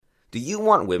Do you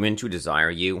want women to desire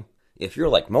you? If you're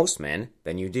like most men,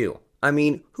 then you do. I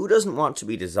mean, who doesn't want to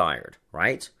be desired,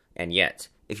 right? And yet,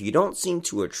 if you don't seem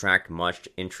to attract much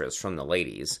interest from the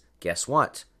ladies, guess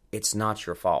what? It's not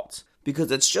your fault.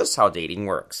 Because it's just how dating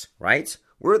works, right?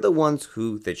 We're the ones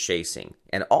who the chasing,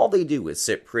 and all they do is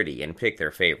sit pretty and pick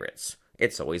their favorites.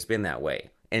 It's always been that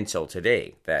way. Until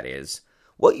today, that is.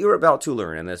 What you're about to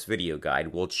learn in this video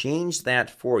guide will change that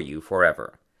for you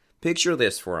forever. Picture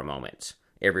this for a moment.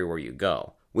 Everywhere you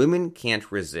go, women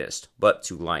can't resist but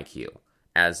to like you.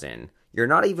 As in, you're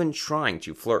not even trying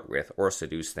to flirt with or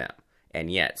seduce them.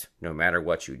 And yet, no matter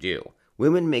what you do,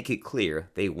 women make it clear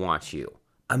they want you.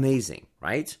 Amazing,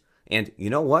 right? And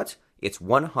you know what? It's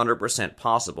 100%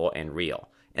 possible and real.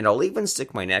 And I'll even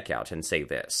stick my neck out and say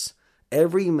this.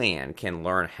 Every man can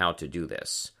learn how to do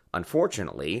this.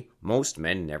 Unfortunately, most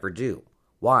men never do.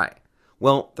 Why?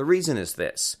 Well, the reason is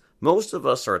this. Most of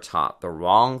us are taught the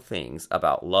wrong things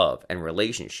about love and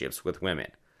relationships with women.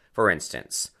 For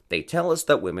instance, they tell us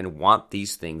that women want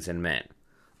these things in men.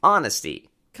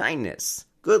 Honesty, kindness,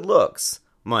 good looks,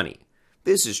 money.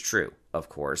 This is true, of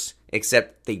course,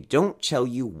 except they don't tell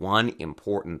you one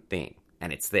important thing,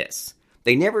 and it's this.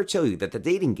 They never tell you that the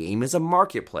dating game is a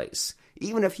marketplace.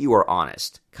 Even if you are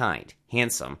honest, kind,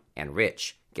 handsome, and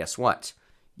rich, guess what?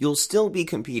 You'll still be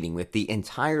competing with the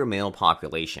entire male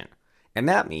population. And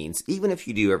that means even if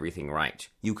you do everything right,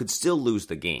 you could still lose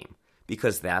the game,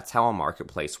 because that's how a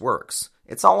marketplace works.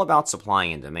 It's all about supply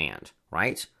and demand,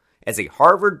 right? As a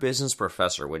Harvard business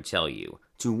professor would tell you,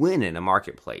 to win in a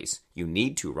marketplace, you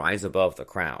need to rise above the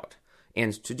crowd.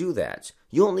 And to do that,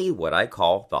 you'll need what I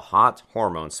call the hot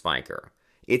hormone spiker.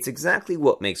 It's exactly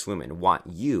what makes women want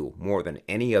you more than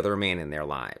any other man in their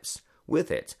lives. With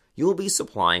it, you'll be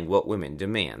supplying what women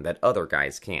demand that other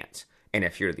guys can't. And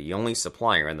if you're the only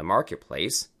supplier in the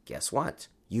marketplace, guess what?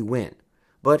 You win.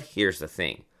 But here's the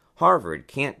thing. Harvard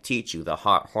can't teach you the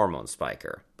hot hormone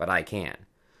spiker, but I can.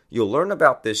 You'll learn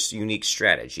about this unique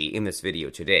strategy in this video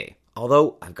today.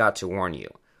 Although, I've got to warn you,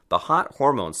 the hot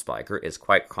hormone spiker is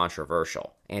quite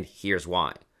controversial, and here's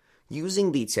why.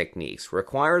 Using the techniques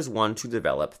requires one to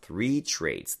develop 3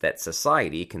 traits that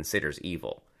society considers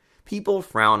evil. People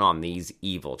frown on these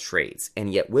evil traits,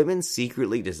 and yet women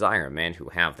secretly desire men who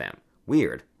have them.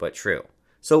 Weird, but true.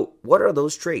 So, what are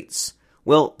those traits?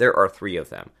 Well, there are 3 of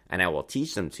them, and I will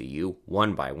teach them to you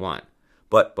one by one.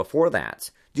 But before that,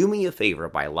 do me a favor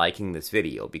by liking this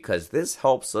video because this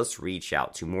helps us reach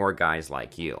out to more guys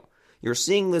like you. You're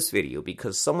seeing this video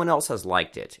because someone else has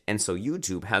liked it, and so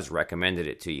YouTube has recommended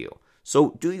it to you.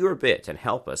 So do your bit and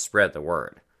help us spread the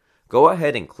word. Go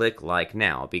ahead and click like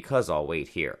now because I'll wait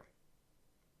here.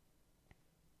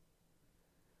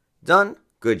 Done?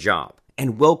 Good job.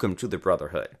 And welcome to the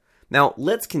Brotherhood. Now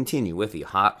let's continue with the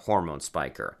hot hormone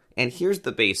spiker. And here's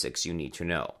the basics you need to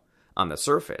know. On the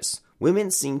surface, women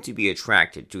seem to be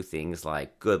attracted to things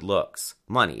like good looks,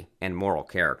 money, and moral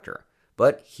character.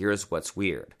 But here's what's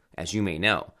weird. As you may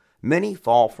know, many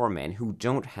fall for men who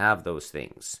don't have those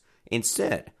things.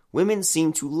 Instead, women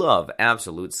seem to love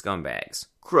absolute scumbags,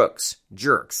 crooks,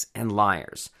 jerks, and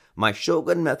liars. My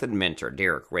Shogun Method mentor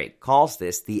Derek Rake calls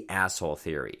this the asshole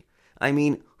theory. I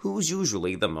mean, who's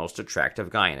usually the most attractive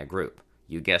guy in a group?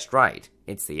 You guessed right,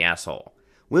 it's the asshole.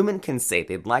 Women can say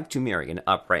they'd like to marry an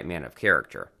upright man of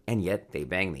character, and yet they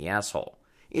bang the asshole.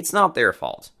 It's not their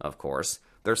fault, of course.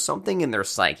 There's something in their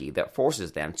psyche that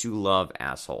forces them to love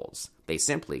assholes. They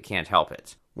simply can't help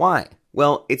it. Why?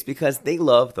 Well, it's because they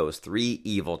love those 3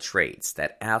 evil traits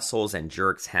that assholes and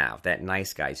jerks have that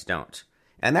nice guys don't.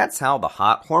 And that's how the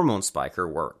hot hormone spiker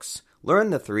works. Learn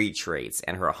the 3 traits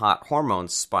and her hot hormone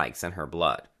spikes in her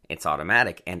blood. It's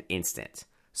automatic and instant.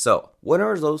 So, what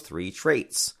are those 3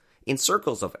 traits? In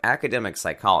circles of academic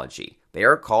psychology, they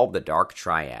are called the dark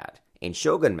triad. In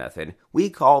Shogun Method, we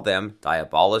call them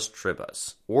diabolus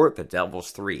tribus, or the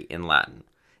devil's 3 in Latin.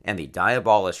 And the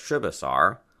diabolus tribus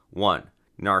are 1.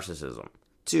 Narcissism,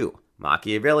 2.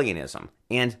 Machiavellianism,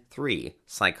 and 3.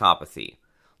 Psychopathy.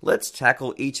 Let's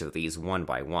tackle each of these one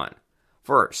by one.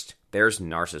 First, there's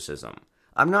narcissism.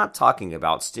 I'm not talking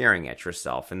about staring at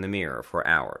yourself in the mirror for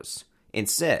hours.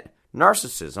 Instead,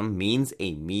 narcissism means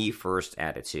a me-first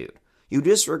attitude. You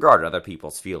disregard other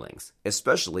people's feelings,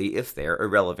 especially if they're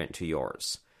irrelevant to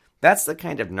yours. That's the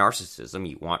kind of narcissism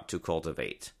you want to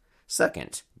cultivate.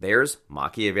 Second, there's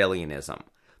Machiavellianism.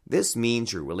 This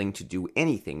means you're willing to do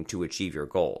anything to achieve your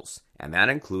goals, and that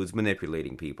includes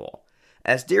manipulating people.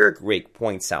 As Derek Rake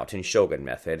points out in Shogun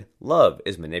Method, love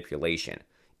is manipulation.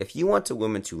 If you want a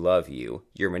woman to love you,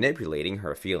 you're manipulating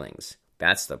her feelings.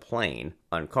 That's the plain,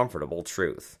 uncomfortable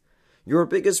truth. Your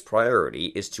biggest priority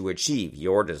is to achieve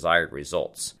your desired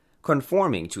results.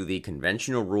 Conforming to the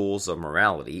conventional rules of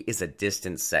morality is a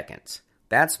distant second.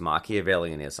 That's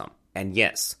Machiavellianism. And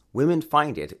yes, women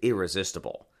find it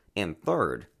irresistible. And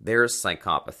third, there's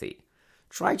psychopathy.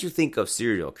 Try to think of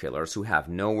serial killers who have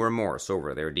no remorse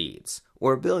over their deeds,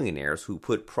 or billionaires who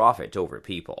put profit over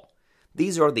people.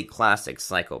 These are the classic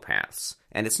psychopaths,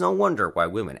 and it's no wonder why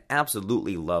women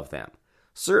absolutely love them.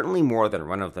 Certainly more than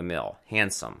run-of-the-mill,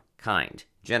 handsome, kind,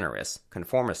 generous,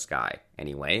 conformist guy,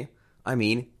 anyway. I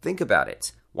mean, think about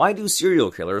it. Why do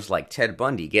serial killers like Ted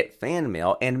Bundy get fan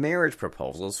mail and marriage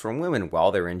proposals from women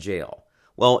while they're in jail?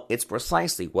 Well, it's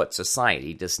precisely what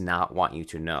society does not want you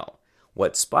to know.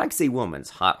 What spikes a woman's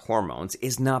hot hormones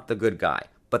is not the good guy,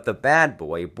 but the bad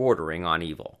boy bordering on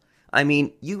evil. I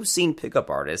mean, you've seen pickup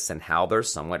artists and how they're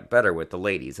somewhat better with the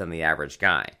ladies than the average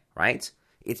guy, right?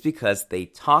 It's because they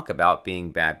talk about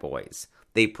being bad boys.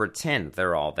 They pretend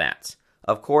they're all that.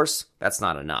 Of course, that's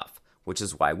not enough, which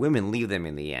is why women leave them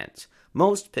in the end.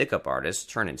 Most pickup artists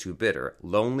turn into bitter,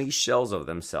 lonely shells of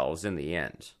themselves in the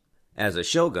end. As a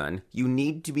shogun, you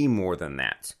need to be more than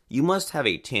that. You must have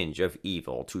a tinge of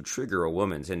evil to trigger a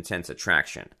woman's intense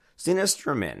attraction.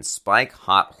 Sinister men spike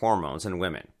hot hormones in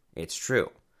women. It's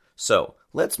true. So,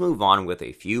 let's move on with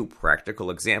a few practical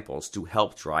examples to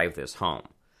help drive this home.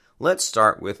 Let's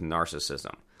start with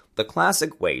narcissism. The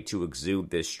classic way to exude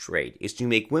this trait is to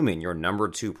make women your number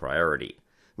 2 priority.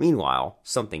 Meanwhile,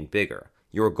 something bigger,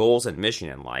 your goals and mission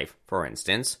in life, for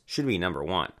instance, should be number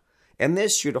 1. And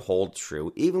this should hold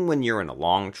true even when you're in a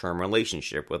long-term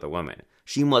relationship with a woman.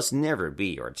 She must never be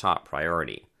your top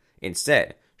priority.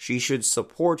 Instead, she should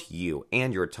support you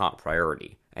and your top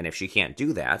priority, and if she can't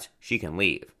do that, she can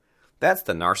leave. That's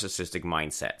the narcissistic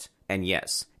mindset, and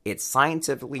yes, it's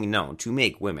scientifically known to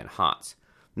make women hot.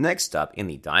 Next up in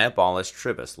the Diabolus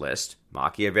Tribus list,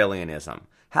 Machiavellianism.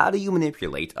 How do you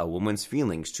manipulate a woman's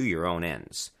feelings to your own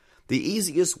ends? The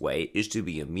easiest way is to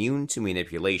be immune to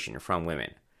manipulation from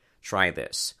women. Try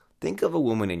this. Think of a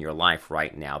woman in your life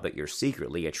right now that you're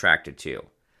secretly attracted to.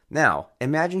 Now,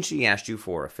 imagine she asked you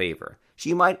for a favor.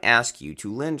 She might ask you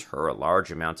to lend her a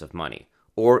large amount of money.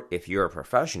 Or, if you're a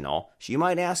professional, she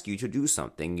might ask you to do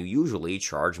something you usually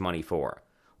charge money for.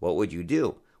 What would you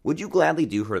do? Would you gladly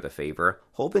do her the favor,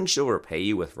 hoping she'll repay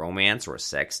you with romance or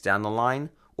sex down the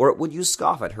line? Or would you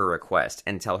scoff at her request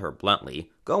and tell her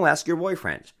bluntly, go ask your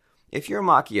boyfriend? If you're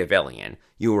Machiavellian,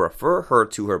 you refer her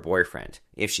to her boyfriend,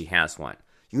 if she has one.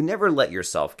 You never let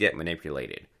yourself get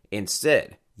manipulated.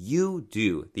 Instead, you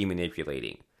do the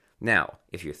manipulating. Now,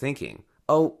 if you're thinking,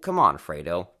 oh, come on,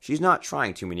 Fredo, she's not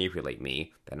trying to manipulate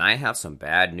me, then I have some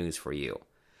bad news for you.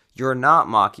 You're not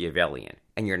Machiavellian,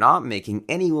 and you're not making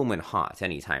any woman hot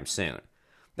anytime soon.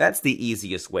 That's the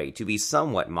easiest way to be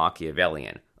somewhat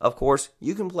Machiavellian. Of course,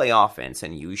 you can play offense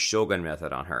and use Shogun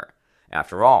method on her.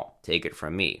 After all, take it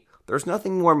from me, there's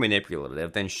nothing more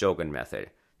manipulative than Shogun method.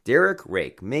 Derek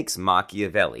Rake makes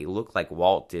Machiavelli look like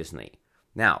Walt Disney.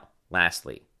 Now,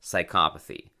 lastly,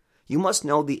 psychopathy. You must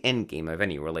know the endgame of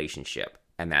any relationship,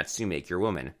 and that's to make your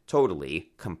woman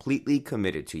totally, completely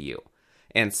committed to you.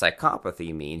 And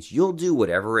psychopathy means you'll do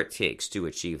whatever it takes to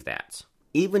achieve that,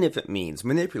 even if it means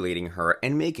manipulating her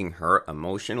and making her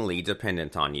emotionally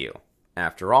dependent on you.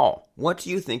 After all, what do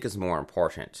you think is more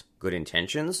important, good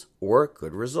intentions or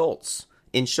good results?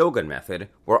 In Shogun method,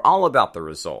 we're all about the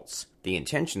results. The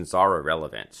intentions are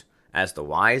irrelevant. As the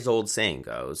wise old saying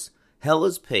goes, hell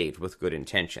is paved with good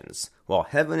intentions, while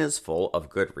heaven is full of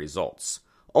good results.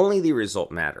 Only the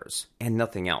result matters, and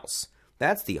nothing else.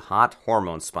 That's the hot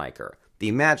hormone spiker,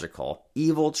 the magical,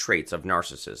 evil traits of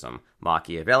narcissism,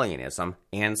 Machiavellianism,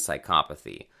 and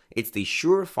psychopathy. It's the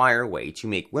surefire way to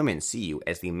make women see you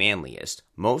as the manliest,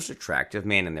 most attractive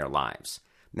man in their lives.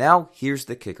 Now, here's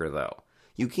the kicker though.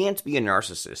 You can't be a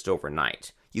narcissist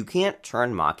overnight. You can't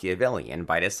turn Machiavellian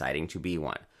by deciding to be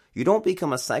one. You don't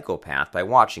become a psychopath by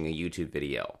watching a YouTube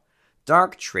video.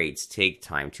 Dark traits take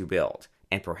time to build,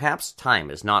 and perhaps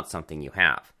time is not something you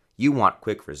have. You want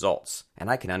quick results, and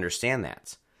I can understand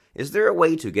that. Is there a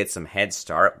way to get some head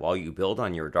start while you build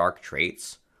on your dark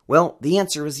traits? Well, the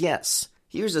answer is yes.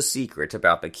 Here's a secret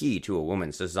about the key to a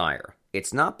woman's desire.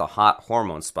 It's not the hot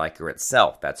hormone spiker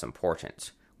itself that's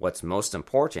important. What's most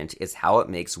important is how it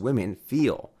makes women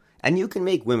feel. And you can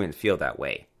make women feel that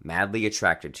way, madly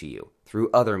attracted to you,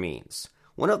 through other means.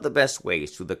 One of the best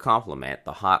ways to complement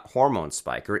the hot hormone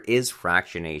spiker is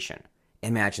fractionation.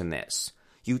 Imagine this.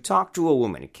 You talk to a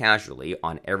woman casually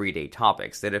on everyday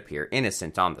topics that appear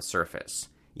innocent on the surface.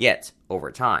 Yet,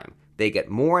 over time, they get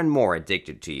more and more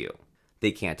addicted to you.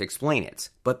 They can't explain it,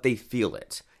 but they feel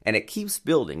it, and it keeps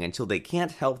building until they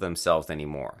can't help themselves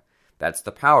anymore. That's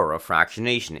the power of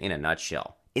fractionation in a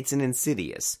nutshell. It's an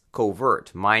insidious,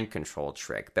 covert mind control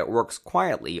trick that works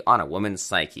quietly on a woman's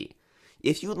psyche.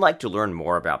 If you'd like to learn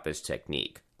more about this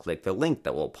technique, click the link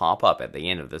that will pop up at the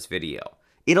end of this video.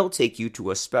 It'll take you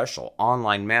to a special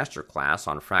online masterclass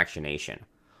on fractionation.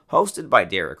 Hosted by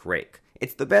Derek Rake,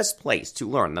 it's the best place to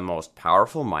learn the most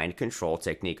powerful mind control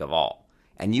technique of all,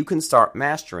 and you can start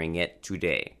mastering it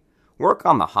today. Work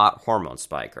on the hot hormone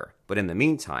spiker, but in the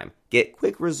meantime, get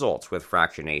quick results with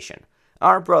fractionation.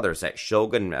 Our brothers at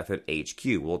Shogun Method HQ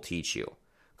will teach you.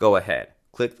 Go ahead,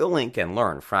 click the link and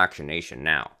learn fractionation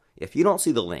now. If you don't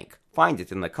see the link, find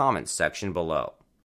it in the comments section below.